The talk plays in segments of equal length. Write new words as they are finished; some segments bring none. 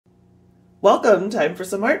Welcome, time for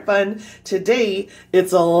some art fun. Today,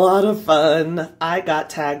 it's a lot of fun. I got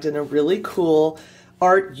tagged in a really cool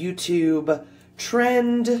art YouTube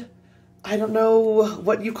trend. I don't know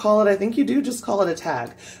what you call it. I think you do just call it a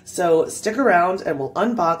tag. So stick around and we'll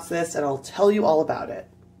unbox this and I'll tell you all about it.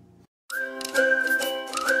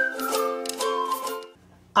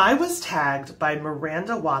 I was tagged by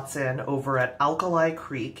Miranda Watson over at Alkali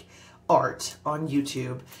Creek Art on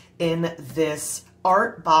YouTube in this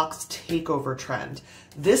art box takeover trend.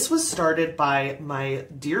 This was started by my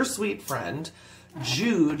dear sweet friend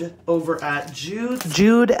Jude over at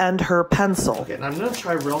Jude and Her Pencil. Okay, and I'm gonna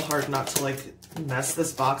try real hard not to like mess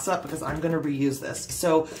this box up because I'm gonna reuse this.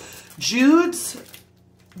 So Jude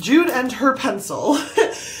and Her Pencil,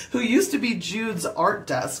 who used to be Jude's art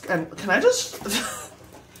desk, and can I just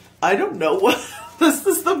I don't know what this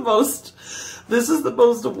is the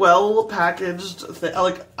most well packaged thing.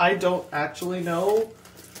 Like, I don't actually know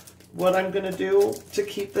what I'm gonna do to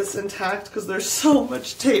keep this intact because there's so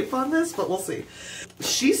much tape on this, but we'll see.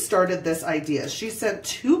 She started this idea. She sent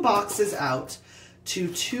 2 boxes out to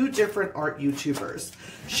 2 different art YouTubers.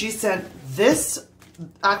 She sent this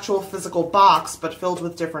actual physical box, but filled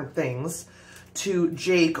with different things, to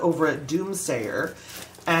Jake over at Doomsayer.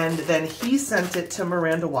 And then he sent it to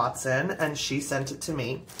Miranda Watson, and she sent it to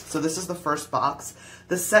me. So this is the first box.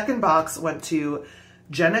 The second box went to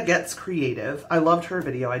Jenna Gets Creative. I loved her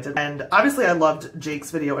video. And obviously I loved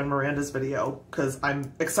Jake's video and Miranda's video because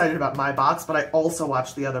I'm excited about my box, but I also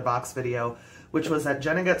watched the other box video, which was at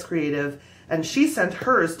Jenna Gets Creative, and she sent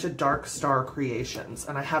hers to Dark Star Creations.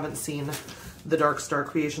 And I haven't seen the Dark Star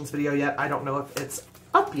Creations video yet. I don't know if it's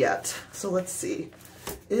up yet. So let's see.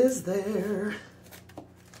 Is there...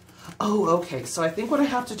 Oh, okay, so I think what I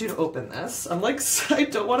have to do to open this, I'm like, I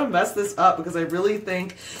don't want to mess this up because I really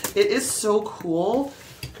think it is so cool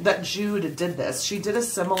that Jude did this. She did a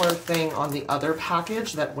similar thing on the other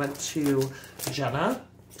package that went to Jenna.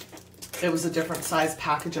 It was a different size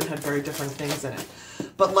package and had very different things in it.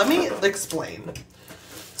 But let me explain.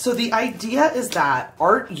 So the idea is that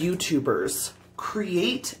art YouTubers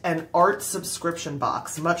create an art subscription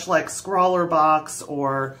box, much like Scrawler Box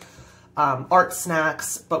or Art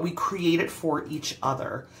Snacks, but we create it for each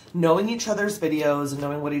other, knowing each other's videos and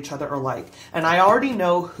knowing what each other are like. And I already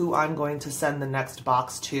know who I'm going to send the next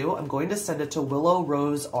box to. I'm going to send it to Willow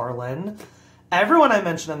Rose Arlen. Everyone I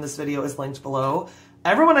mentioned in this video is linked below.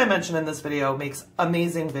 Everyone I mentioned in this video makes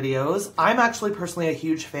amazing videos. I'm actually personally a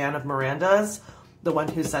huge fan of Miranda's, the one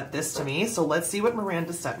who sent this to me. So let's see what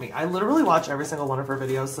Miranda sent me. I literally watch every single one of her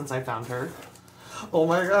videos since I found her. Oh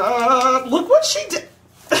my god, look what she did.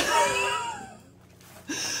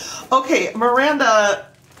 Okay, Miranda,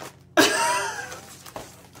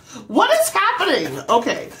 what is happening?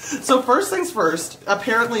 Okay, so first things first,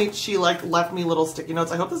 apparently she like left me little sticky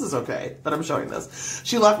notes. I hope this is okay that I'm showing this.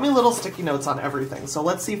 She left me little sticky notes on everything. So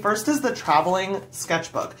let's see, first is the traveling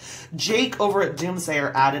sketchbook. Jake over at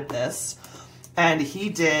Doomsayer added this, and he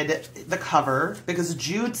did the cover because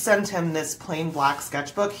Jude sent him this plain black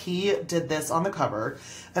sketchbook. He did this on the cover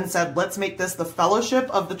and said, let's make this the Fellowship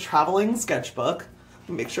of the Traveling Sketchbook.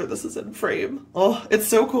 Make sure this is in frame. Oh, it's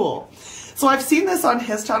so cool. So I've seen this on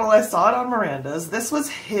his channel. I saw it on Miranda's. This was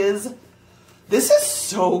his. This is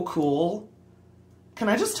so cool. Can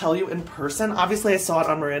I just tell you in person? Obviously I saw it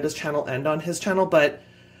on Miranda's channel and on his channel, but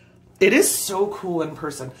it is so cool in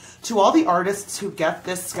person. To all the artists who get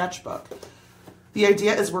this sketchbook, the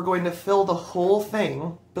idea is we're going to fill the whole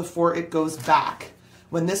thing before it goes back.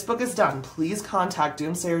 When this book is done, please contact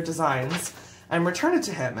Doomsayer Designs and return it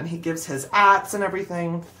to him, and he gives his ats and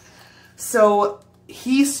everything. So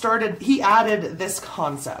he added this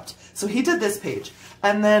concept. So he did this page,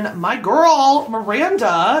 and then my girl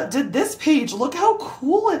Miranda did this page. Look how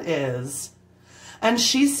cool it is. And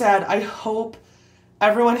she said, I hope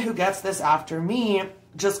everyone who gets this after me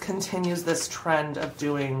just continues this trend of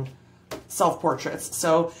doing self-portraits.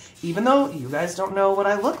 So even though you guys don't know what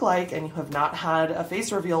I look like and you have not had a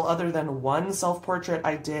face reveal other than one self-portrait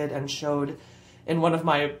I did and showed in one of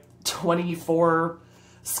my 24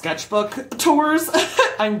 sketchbook tours,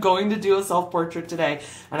 I'm going to do a self-portrait today.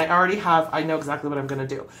 And I know exactly what I'm going to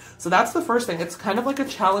do. So that's the first thing. It's kind of like a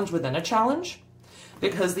challenge within a challenge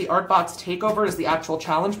because the art box takeover is the actual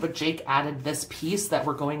challenge, but Jake added this piece that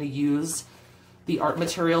we're going to use the art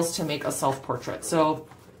materials to make a self-portrait. So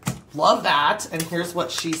love that. And here's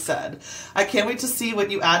what she said. I can't wait to see what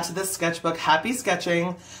you add to this sketchbook. Happy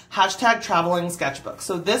sketching. Hashtag traveling sketchbook.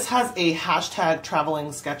 So this has a hashtag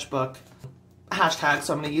traveling sketchbook hashtag.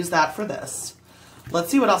 So I'm going to use that for this. Let's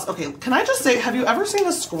see what else. Okay. Can I just say, have you ever seen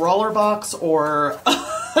a Scrawler Box or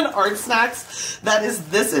on art snacks that is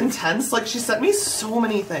this intense. Like, she sent me so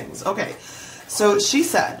many things. Okay, so she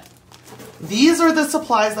said, these are the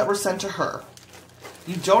supplies that were sent to her.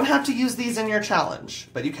 You don't have to use these in your challenge,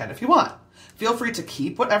 but you can if you want. Feel free to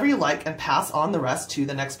keep whatever you like and pass on the rest to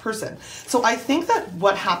the next person. So I think that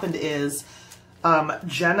what happened is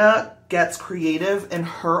Jenna gets creative in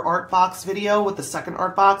her art box video with the second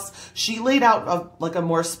art box. She laid out a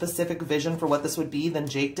more specific vision for what this would be than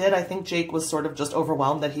Jake did. I think Jake was sort of just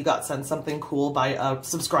overwhelmed that he got sent something cool by a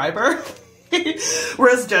subscriber.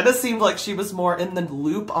 Whereas Jenna seemed like she was more in the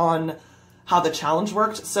loop on how the challenge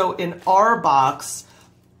worked. So in our box,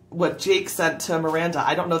 what Jake sent to Miranda,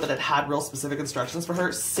 I don't know that it had real specific instructions for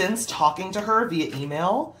her. Since talking to her via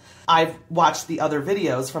email, I've watched the other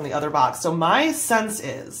videos from the other box. So my sense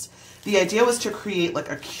is the idea was to create like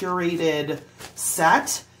a curated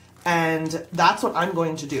set, and that's what I'm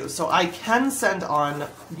going to do. So I can send on,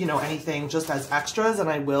 you know, anything just as extras, and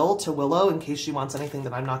I will, to Willow in case she wants anything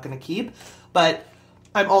that I'm not going to keep. But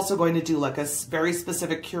I'm also going to do like a very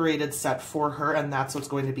specific curated set for her, and that's what's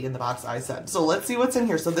going to be in the box I sent. So let's see what's in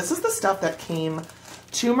here. So this is the stuff that came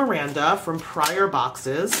to Miranda from prior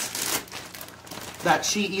boxes that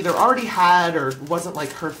she either already had or wasn't like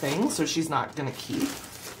her thing, so she's not going to keep.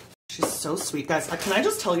 She's so sweet. Guys, can I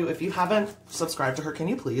just tell you, if you haven't subscribed to her, can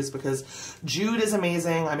you please? Because Jude is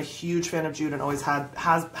amazing. I'm a huge fan of Jude and always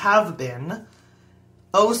have been.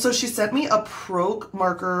 Oh, so she sent me a Pro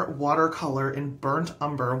Marker watercolor in Burnt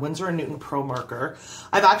Umber, Winsor & Newton Pro Marker.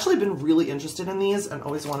 I've actually been really interested in these and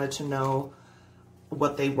always wanted to know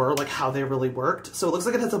what they were, like how they really worked. So it looks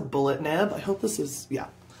like it has a bullet nib. I hope this is, yeah,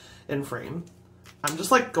 in frame. I'm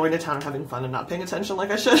just like going to town and having fun and not paying attention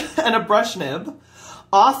like I should. And a brush nib.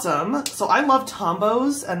 Awesome. So I love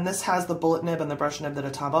Tombos, and this has the bullet nib and the brush nib that a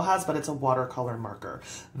Tombow has, but it's a watercolor marker.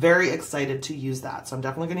 Very excited to use that. So I'm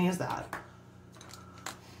definitely going to use that.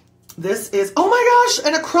 This is, oh my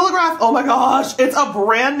gosh, an acrylograph. Oh my gosh, it's a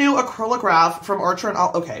brand new acrylograph from Archer and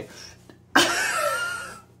okay.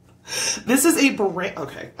 This is a brand,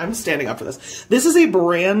 okay, I'm standing up for this. This is a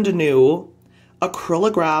brand new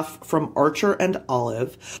acrylograph from Archer and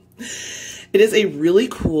Olive. It is a really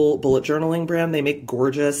cool bullet journaling brand. They make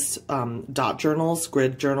gorgeous dot journals,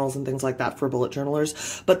 grid journals, and things like that for bullet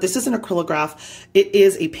journalers. But this is an acrylograph. It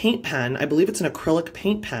is a paint pen. I believe it's an acrylic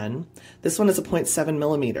paint pen. This one is a 0.7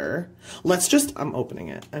 millimeter. Let's just, I'm opening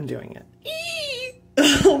it. I'm doing it.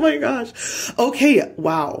 Oh my gosh. Okay,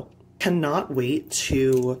 wow. Cannot wait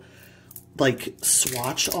to like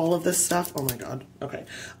swatch all of this stuff. Oh my god. Okay.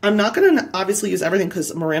 I'm not gonna obviously use everything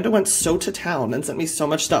because Miranda went so to town and sent me so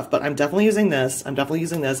much stuff, but I'm definitely using this. I'm definitely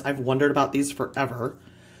using this. I've wondered about these forever.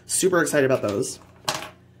 Super excited about those.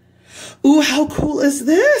 Ooh, how cool is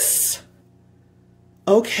this?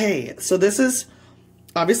 Okay, so this is,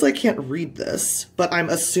 obviously I can't read this, but I'm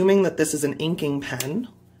assuming that this is an inking pen.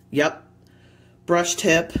 Yep. Brush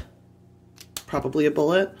tip, probably a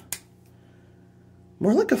bullet.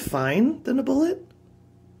 More like a fine than a bullet.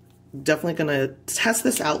 Definitely gonna test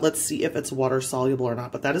this out. Let's see if it's water soluble or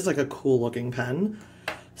not, but that is like a cool looking pen.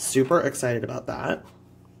 Super excited about that.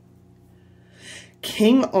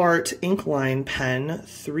 King Art ink line pen,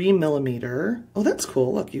 3 millimeter. Oh, that's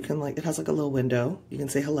cool. Look, you can like, it has like a little window. You can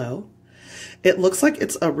say hello. It looks like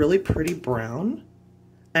it's a really pretty brown,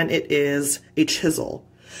 and it is a chisel.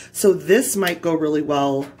 So this might go really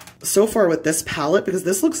well so far with this palette because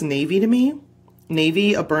this looks navy to me.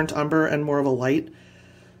 Navy, a burnt umber, and more of a light,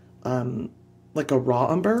 like a raw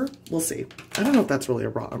umber. We'll see. I don't know if that's really a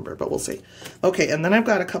raw umber, but we'll see. Okay, and then I've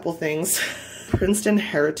got a couple things. Princeton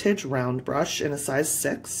Heritage Round Brush in a size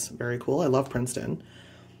 6. Very cool. I love Princeton.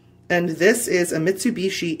 And this is a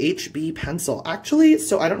Mitsubishi HB pencil. Actually,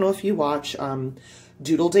 so I don't know if you watch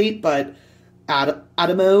Doodle Date, but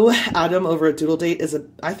Adam over at Doodle Date is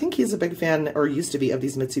I think he's a big fan, or used to be, of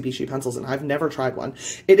these Mitsubishi pencils, and I've never tried one.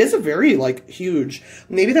 It is a very like huge,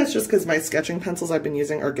 maybe that's just because my sketching pencils I've been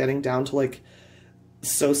using are getting down to like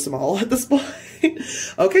so small at this point.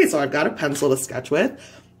 Okay, so I've got a pencil to sketch with.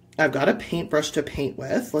 I've got a paintbrush to paint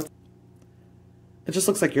with. It just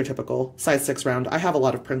looks like your typical size 6 round. I have a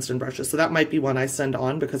lot of Princeton brushes, so that might be one I send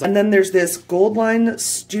on because. And then there's this Goldline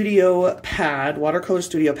Studio Pad, Watercolor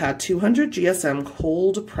Studio Pad, 200 GSM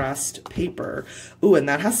cold pressed paper. Ooh, and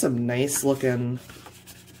that has some nice looking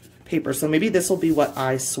paper. So maybe this will be what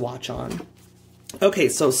I swatch on. Okay,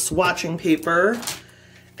 so swatching paper,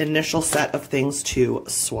 initial set of things to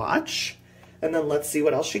swatch. And then let's see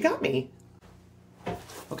what else she got me.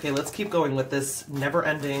 Okay, let's keep going with this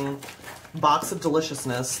never-ending box of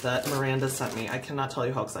deliciousness that Miranda sent me. I cannot tell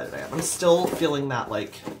you how excited I am. I'm still feeling that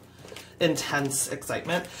like intense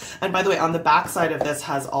excitement. And by the way, on the back side of this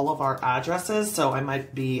has all of our addresses, so I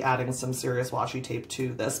might be adding some serious washi tape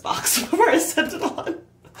to this box before I send it on.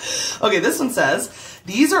 Okay, this one says,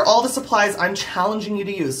 these are all the supplies I'm challenging you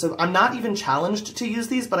to use. So I'm not even challenged to use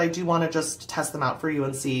these, but I do want to just test them out for you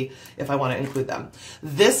and see if I want to include them.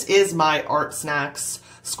 This is my Art Snacks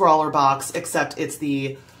scrawler box, except it's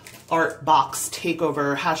the Art Box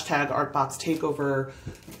Takeover, hashtag Art Box Takeover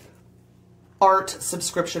art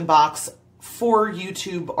subscription box for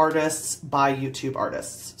YouTube artists by YouTube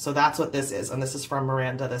artists. So that's what this is. And this is from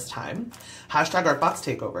Miranda this time. Hashtag Art Box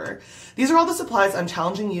Takeover. These are all the supplies I'm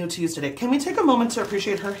challenging you to use today. Can we take a moment to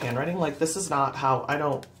appreciate her handwriting? Like, this is not how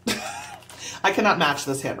I cannot match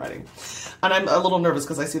this handwriting. And I'm a little nervous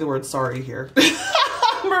because I see the word sorry here.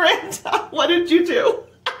 Miranda, what did you do?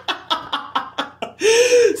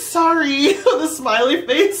 Sorry, the smiley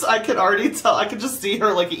face, I can already tell. I can just see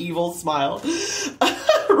her like evil smile.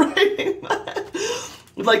 Writing that.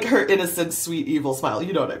 Like her innocent, sweet, evil smile.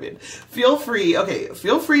 You know what I mean. Feel free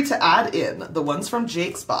to add in the ones from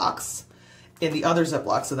Jake's box in the other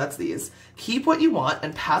Ziploc, so that's these. Keep what you want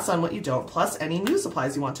and pass on what you don't, plus any new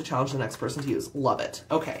supplies you want to challenge the next person to use. Love it.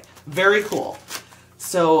 Okay, very cool.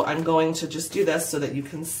 So I'm going to just do this so that you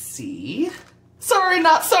can see. Sorry,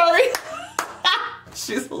 not sorry.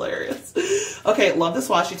 She's hilarious. Okay, love this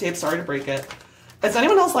washi tape. Sorry to break it. Is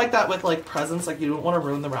anyone else like that with like presents? Like you don't want to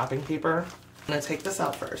ruin the wrapping paper? I'm gonna take this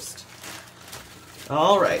out first.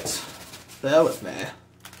 All right, bear with me.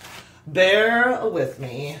 Bear with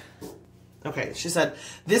me. Okay, she said,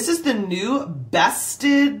 this is the new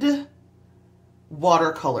bested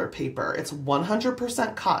watercolor paper. It's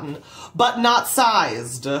 100% cotton, but not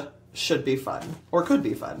sized. Should be fun, or could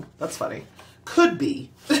be fun. That's funny. Could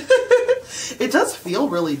be. It does feel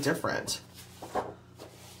really different.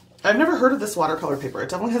 I've never heard of this watercolor paper. It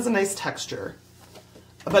definitely has a nice texture,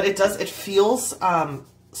 but it feels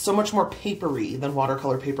so much more papery than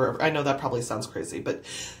watercolor paper. I know that probably sounds crazy, but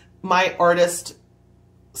my artist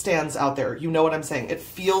stands out there. You know what I'm saying? It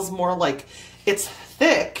feels more like it's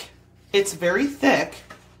thick. It's very thick,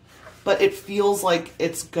 but it feels like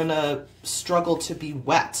it's gonna struggle to be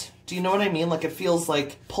wet. Do you know what I mean? Like it feels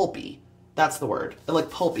like pulpy. That's the word. Like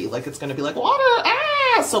pulpy, like it's gonna be like water,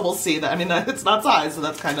 ah! So we'll see that. I mean, it's not size, so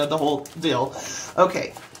that's kind of the whole deal.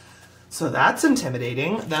 Okay, so that's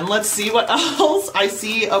intimidating. Then let's see what else I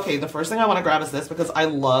see. Okay, the first thing I wanna grab is this because I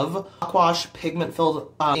love aquash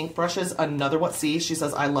pigment-filled ink brushes. Another what? See, she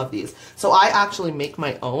says, I love these. So I actually make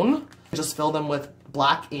my own, just fill them with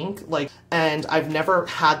black ink, like, and I've never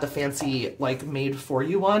had the fancy, like, made for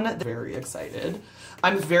you one. Very excited.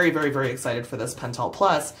 I'm very, very, very excited for this Pentel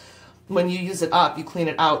Plus. When you use it up, you clean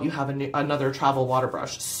it out, you have another travel water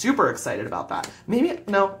brush. Super excited about that. Maybe,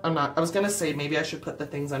 no, I'm not. I was gonna say maybe I should put the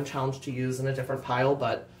things I'm challenged to use in a different pile,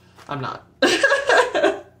 but I'm not.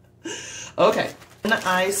 Okay, and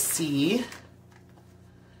I see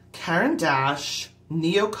Karen Dash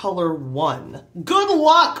Neocolor 1. Good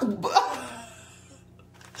luck!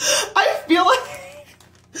 I feel like...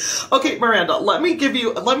 Okay, Miranda, let me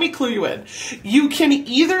clue you in. You can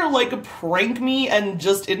either, like, prank me and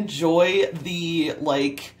just enjoy the,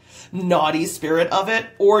 like, naughty spirit of it,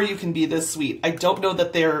 or you can be this sweet. I don't know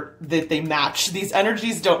that they match. These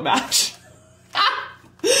energies don't match.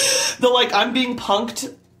 The, like, I'm being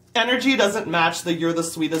punked energy doesn't match the you're the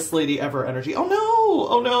sweetest lady ever energy. Oh, no!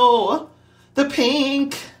 Oh, no! The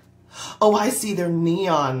pink! Oh, I see. They're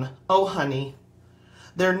neon. Oh, honey.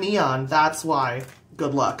 They're neon. That's why.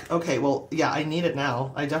 Good luck. Okay, well, yeah, I need it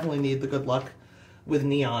now. I definitely need the good luck with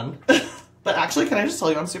neon. But actually, can I just tell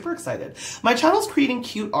you, I'm super excited. My channel's creating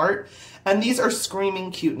cute art, and these are screaming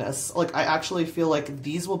cuteness. Like, I actually feel like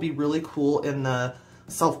these will be really cool in the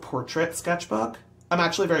self-portrait sketchbook. I'm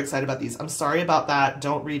actually very excited about these. I'm sorry about that.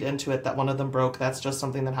 Don't read into it that one of them broke. That's just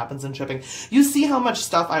something that happens in shipping. You see how much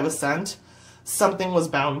stuff I was sent? Something was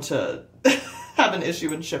bound to... have an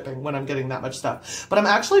issue in shipping when I'm getting that much stuff. But I'm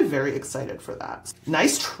actually very excited for that.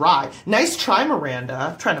 Nice try. Nice try,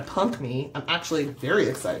 Miranda. Trying to punk me. I'm actually very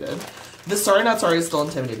excited. This sorry not sorry is still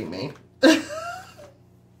intimidating me.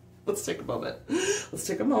 Let's take a moment. Let's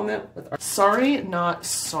take a moment with our sorry not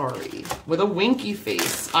sorry with a winky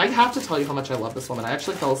face. I have to tell you how much I love this woman. I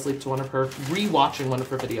actually fell asleep to rewatching one of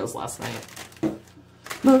her videos last night.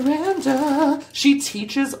 Miranda. She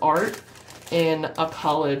teaches art in a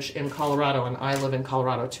college in Colorado, and I live in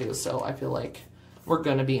Colorado too, so I feel like we're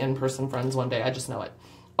gonna be in-person friends one day. I just know it.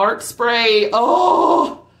 Art spray.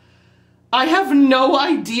 Oh, I have no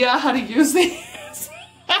idea how to use these.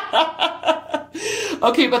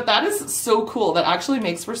 Okay, but that is so cool. That actually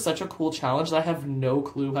makes for such a cool challenge that I have no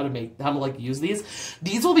clue how to like use these.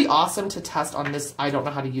 These will be awesome to test on this, I don't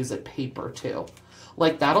know how to use it, paper too.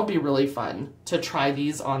 Like that'll be really fun to try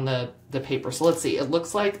these on the paper. So let's see. It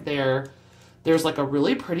looks like there's like a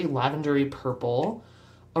really pretty lavendery purple,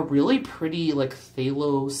 a really pretty like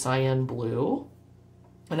phthalo cyan blue,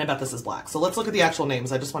 and I bet this is black. So let's look at the actual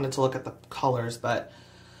names. I just wanted to look at the colors, but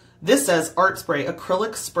this says Art Spray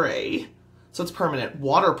Acrylic Spray. So it's permanent,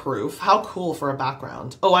 waterproof. How cool for a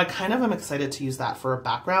background. Oh, I kind of am excited to use that for a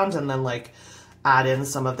background and then like add in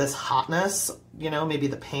some of this hotness, you know, maybe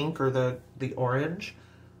the pink or the orange.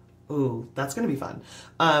 Ooh, that's gonna be fun.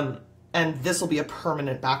 And this will be a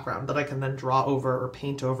permanent background that I can then draw over or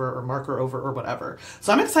paint over or marker over or whatever.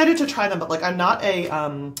 So I'm excited to try them, but like I'm not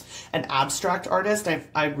an abstract artist.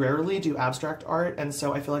 I rarely do abstract art, and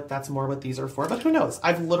so I feel like that's more what these are for, but who knows?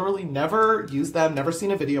 I've literally never used them, never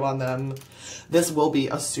seen a video on them. This will be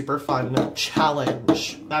a super fun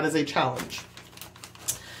challenge. That is a challenge.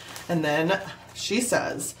 And then she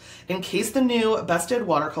says, in case the new bested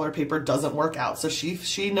watercolor paper doesn't work out. So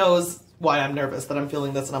she knows why I'm nervous, that I'm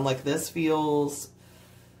feeling this, and I'm like, this feels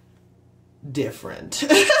different.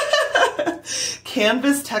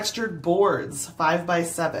 Canvas textured boards,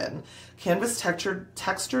 5x7. Canvas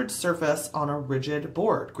textured surface on a rigid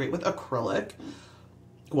board. Great with acrylic,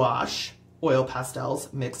 gouache, oil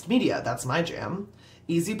pastels, mixed media. That's my jam.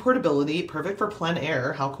 Easy portability, perfect for plein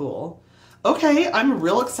air. How cool. Okay, I'm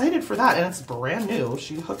real excited for that, and it's brand new.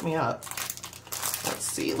 She hooked me up. Let's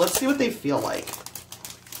see what they feel like.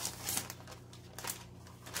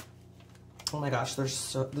 Oh my gosh,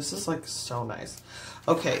 this is like so nice.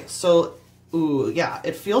 Okay, so, ooh, yeah,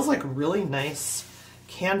 it feels like really nice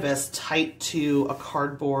canvas tight to a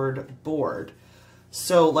cardboard board.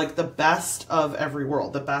 So like the best of every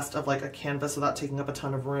world, the best of like a canvas without taking up a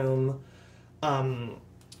ton of room,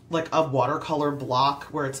 like a watercolor block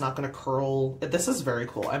where it's not gonna curl. This is very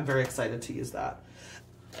cool. I'm very excited to use that.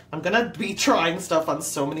 I'm gonna be trying stuff on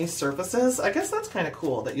so many surfaces. I guess that's kind of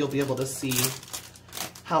cool that you'll be able to see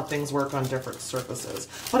how things work on different surfaces.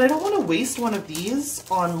 But I don't want to waste one of these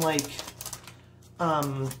on like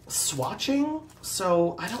swatching.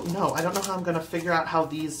 So I don't know. I don't know how I'm going to figure out how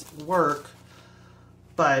these work.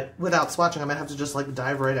 But without swatching, I might have to just like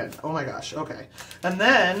dive right in. Oh my gosh. Okay. And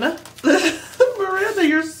then, Miranda,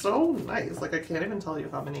 you're so nice. Like I can't even tell you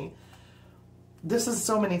how many. This is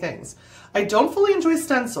so many things. I don't fully enjoy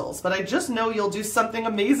stencils, but I just know you'll do something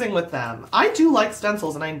amazing with them. I do like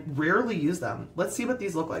stencils and I rarely use them. Let's see what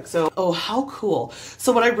these look like. So, oh, how cool.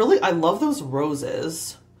 So what I love those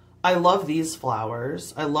roses. I love these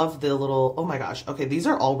flowers. I love the little, oh my gosh. Okay, these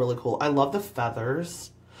are all really cool. I love the feathers.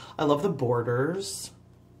 I love the borders.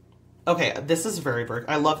 Okay, this is very, very,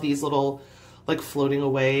 I love these little like floating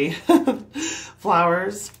away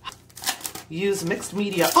flowers. Use mixed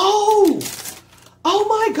media. Oh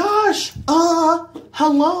my gosh.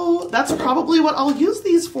 Hello. That's probably what I'll use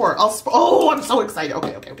these for. Oh, I'm so excited.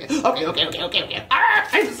 Okay. I'm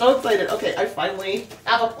so excited. Okay, I finally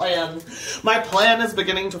have a plan. My plan is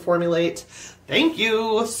beginning to formulate. Thank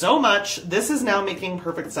you so much. This is now making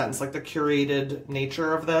perfect sense. Like the curated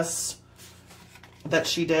nature of this that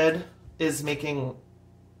she did is making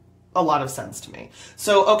a lot of sense to me.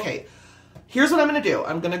 So, okay. Here's what I'm going to do.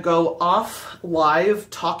 I'm going to go off live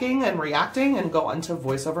talking and reacting and go into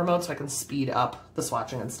voiceover mode so I can speed up the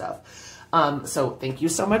swatching and stuff. So thank you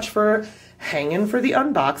so much for hanging for the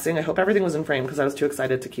unboxing. I hope everything was in frame because I was too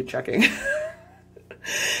excited to keep checking.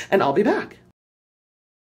 And I'll be back.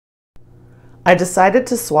 I decided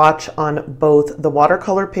to swatch on both the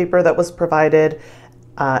watercolor paper that was provided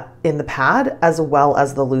in the pad as well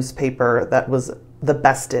as the loose paper that was the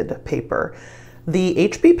bested paper. The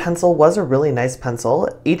HB pencil was a really nice pencil.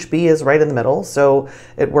 HB is right in the middle, so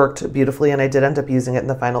it worked beautifully, and I did end up using it in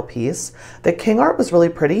the final piece. The King Art was really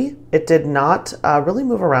pretty. It did not really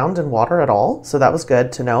move around in water at all, so that was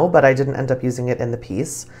good to know, but I didn't end up using it in the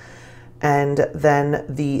piece. And then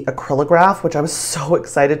the acrylograph, which I was so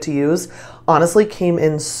excited to use, honestly came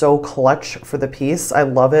in so clutch for the piece. I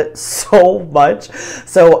love it so much.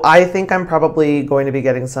 So I think I'm probably going to be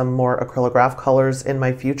getting some more acrylograph colors in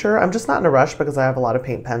my future. I'm just not in a rush because I have a lot of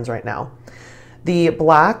paint pens right now. The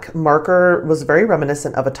black marker was very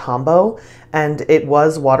reminiscent of a Tombow, and it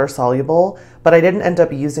was water soluble, but I didn't end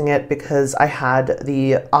up using it because I had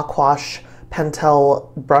the Aquash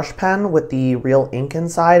Pentel brush pen with the real ink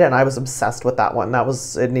inside, and I was obsessed with that one.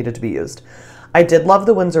 It needed to be used. I did love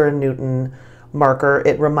the Winsor & Newton marker.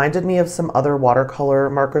 It reminded me of some other watercolor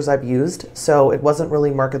markers I've used, so it wasn't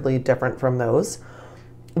really markedly different from those.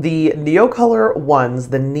 The Neocolor ones,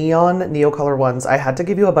 the neon Neocolor ones, I had to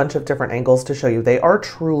give you a bunch of different angles to show you. They are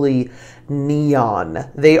truly neon.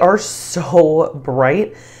 They are so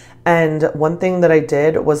bright. And one thing that I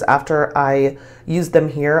did was after I used them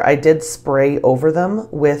here, I did spray over them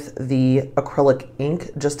with the acrylic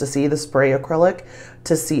ink just to see the spray acrylic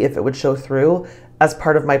to see if it would show through as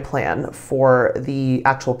part of my plan for the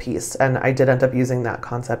actual piece. And I did end up using that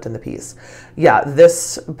concept in the piece. Yeah,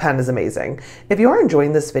 this pen is amazing. If you are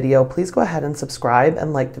enjoying this video, please go ahead and subscribe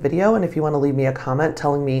and like the video. And if you want to leave me a comment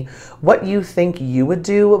telling me what you think you would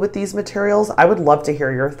do with these materials, I would love to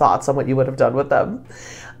hear your thoughts on what you would have done with them.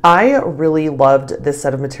 I really loved this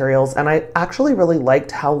set of materials, and I actually really liked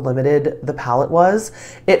how limited the palette was.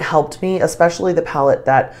 It helped me, especially the palette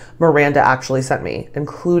that Miranda actually sent me,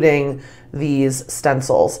 including these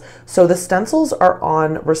stencils. So the stencils are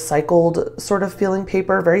on recycled sort of feeling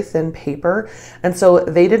paper, very thin paper. And so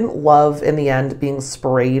they didn't love in the end being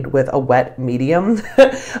sprayed with a wet medium.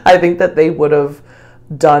 I think that they would have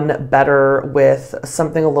done better with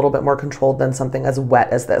something a little bit more controlled than something as wet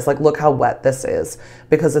as this. Like, look how wet this is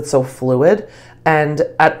because it's so fluid. And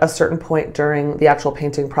at a certain point during the actual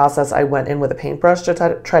painting process, I went in with a paintbrush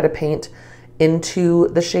to try to paint into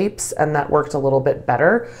the shapes, and that worked a little bit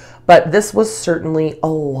better. But this was certainly a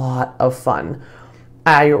lot of fun.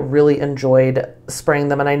 I really enjoyed spraying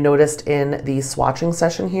them, and I noticed in the swatching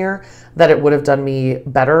session here that it would have done me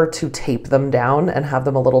better to tape them down and have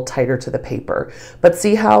them a little tighter to the paper. But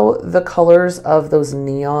see how the colors of those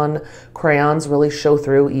neon crayons really show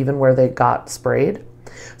through even where they got sprayed?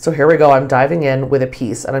 So here we go, I'm diving in with a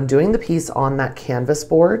piece, and I'm doing the piece on that canvas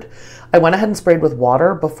board. I went ahead and sprayed with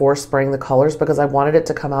water before spraying the colors because I wanted it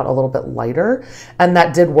to come out a little bit lighter, and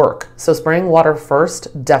that did work. So spraying water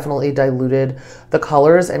first definitely diluted the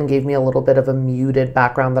colors and gave me a little bit of a muted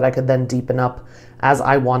background that I could then deepen up as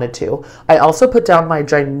I wanted to. I also put down my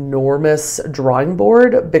ginormous drawing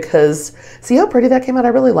board because see how pretty that came out? I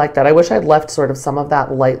really liked that. I wish I'd left sort of some of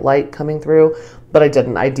that light coming through, but I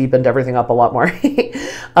didn't. I deepened everything up a lot more.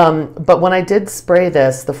 But when I did spray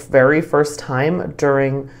this the very first time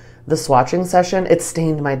during the swatching session, it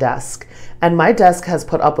stained my desk. And my desk has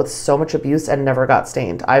put up with so much abuse and never got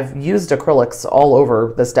stained. I've used acrylics all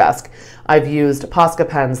over this desk. I've used Posca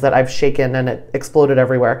pens that I've shaken and it exploded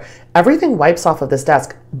everywhere. Everything wipes off of this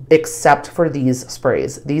desk except for these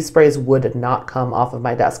sprays. These sprays would not come off of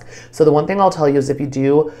my desk. So the one thing I'll tell you is if you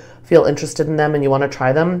do feel interested in them and you want to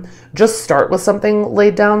try them, just start with something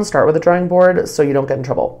laid down, start with a drawing board so you don't get in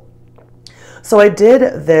trouble. So I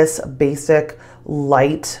did this basic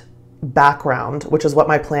light background, which is what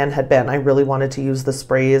my plan had been. I really wanted to use the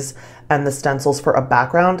sprays and the stencils for a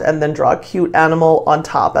background and then draw a cute animal on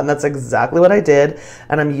top. And that's exactly what I did.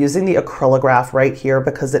 And I'm using the acrylograph right here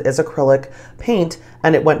because it is acrylic paint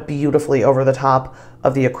and it went beautifully over the top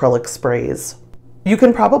of the acrylic sprays. You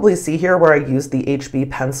can probably see here where I used the HB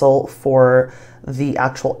pencil for the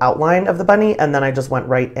actual outline of the bunny, and then I just went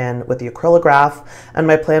right in with the acrylograph. And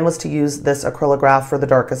my plan was to use this acrylograph for the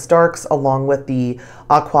darkest darks along with the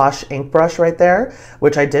aquash ink brush right there,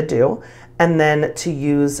 which I did do, and then to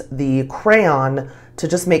use the crayon to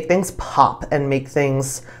just make things pop and make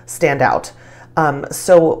things stand out.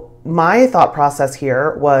 So my thought process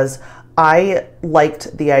here was I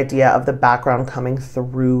liked the idea of the background coming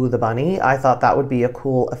through the bunny. I thought that would be a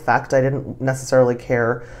cool effect. I didn't necessarily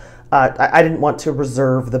care. I didn't want to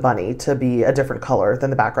reserve the bunny to be a different color than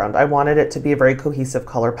the background. I wanted it to be a very cohesive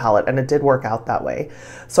color palette, and it did work out that way.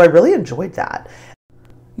 So I really enjoyed that.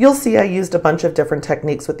 You'll see I used a bunch of different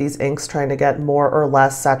techniques with these inks trying to get more or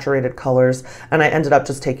less saturated colors, and I ended up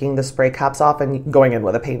just taking the spray caps off and going in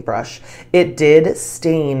with a paintbrush. It did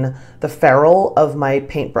stain the ferrule of my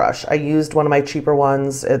paintbrush. I used one of my cheaper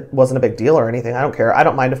ones. It wasn't a big deal or anything. I don't care. I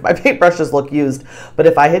don't mind if my paintbrushes look used, but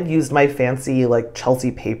if I had used my fancy like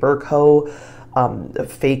Chelsea Paper Co.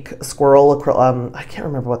 Fake squirrel acrylic, I can't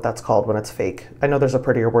remember what that's called when it's fake. I know there's a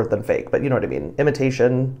prettier word than fake, but you know what I mean.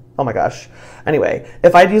 Imitation. Oh my gosh. Anyway,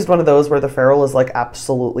 if I'd used one of those where the ferrule is like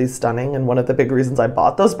absolutely stunning and one of the big reasons I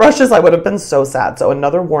bought those brushes, I would have been so sad. So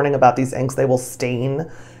another warning about these inks, they will stain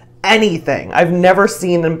anything. I've never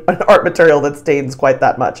seen an art material that stains quite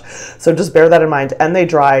that much. So just bear that in mind. And they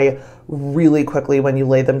dry really quickly when you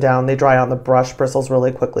lay them down. They dry on the brush bristles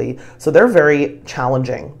really quickly. So they're very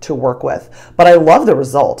challenging to work with, but I love the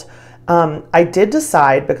result. I did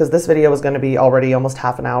decide, because this video was going to be already almost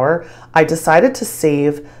half an hour, I decided to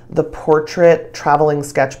save the portrait traveling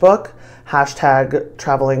sketchbook, hashtag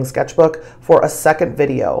traveling sketchbook, for a second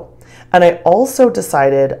video. And I also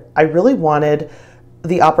decided I really wanted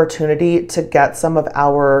the opportunity to get some of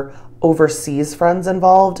our overseas friends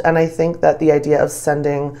involved. And I think that the idea of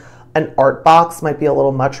sending an art box might be a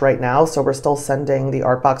little much right now, so we're still sending the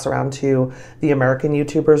art box around to the American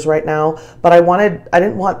YouTubers right now. But I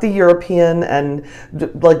didn't want the European and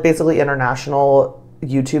like basically international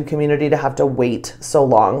YouTube community to have to wait so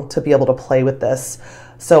long to be able to play with this.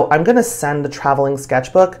 So I'm gonna send the traveling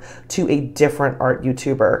sketchbook to a different art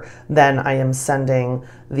YouTuber than I am sending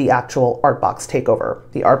the actual art box takeover.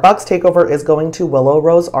 The art box takeover is going to Willow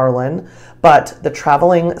Rose Arlen, but the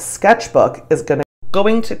traveling sketchbook is going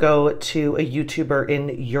to go to a YouTuber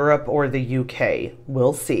in Europe or the UK.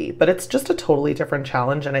 We'll see. But it's just a totally different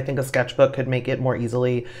challenge, and I think a sketchbook could make it more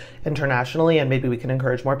easily internationally, and maybe we can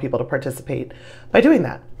encourage more people to participate by doing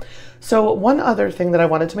that. So one other thing that I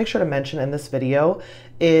wanted to make sure to mention in this video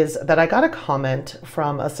is that I got a comment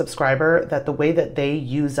from a subscriber that the way that they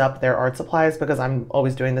use up their art supplies, because I'm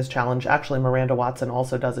always doing this challenge, actually Miranda Watson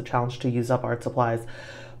also does a challenge to use up art supplies,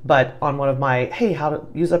 but on one of my, hey, how to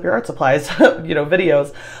use up your art supplies,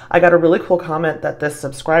 videos, I got a really cool comment that this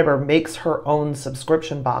subscriber makes her own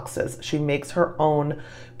subscription boxes. She makes her own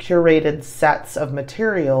curated sets of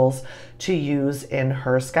materials to use in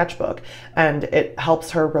her sketchbook, and it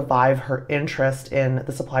helps her revive her interest in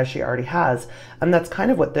the supplies she already has. And that's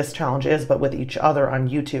kind of what this challenge is, but with each other on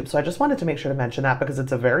YouTube. So I just wanted to make sure to mention that because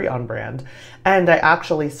it's a very on brand. And I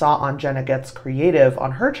actually saw on Jenna Gets Creative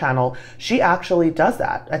on her channel, she actually does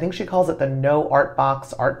that. I think she calls it the No Art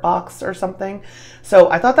Box or something.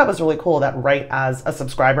 So I thought that was really cool that right as a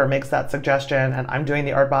subscriber makes that suggestion and I'm doing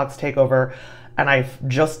the art box takeover, and I've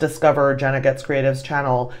just discovered Jenna Gets Creative's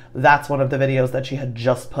channel, that's one of the videos that she had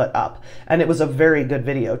just put up. And it was a very good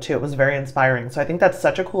video too. It was very inspiring. So I think that's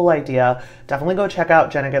such a cool idea. Definitely go check out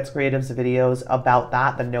Jenna Gets Creative's videos about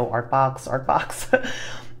that, the No Art Box.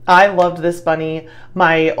 I loved this bunny.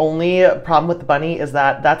 My only problem with the bunny is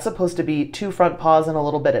that that's supposed to be 2 front paws and a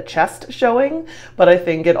little bit of chest showing, but I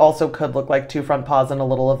think it also could look like 2 front paws and a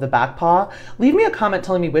little of the back paw. Leave me a comment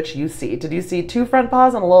telling me which you see. Did you see 2 front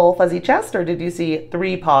paws and a little fuzzy chest, or did you see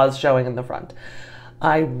 3 paws showing in the front?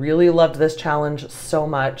 I really loved this challenge so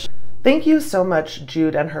much. Thank you so much,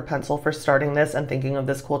 Jude and her pencil, for starting this and thinking of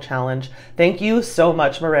this cool challenge. Thank you so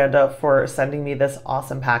much, Miranda, for sending me this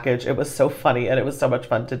awesome package. It was so funny and it was so much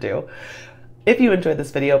fun to do. If you enjoyed this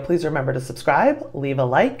video, please remember to subscribe, leave a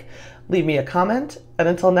like, leave me a comment, and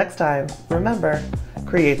until next time, remember,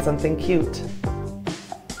 create something cute.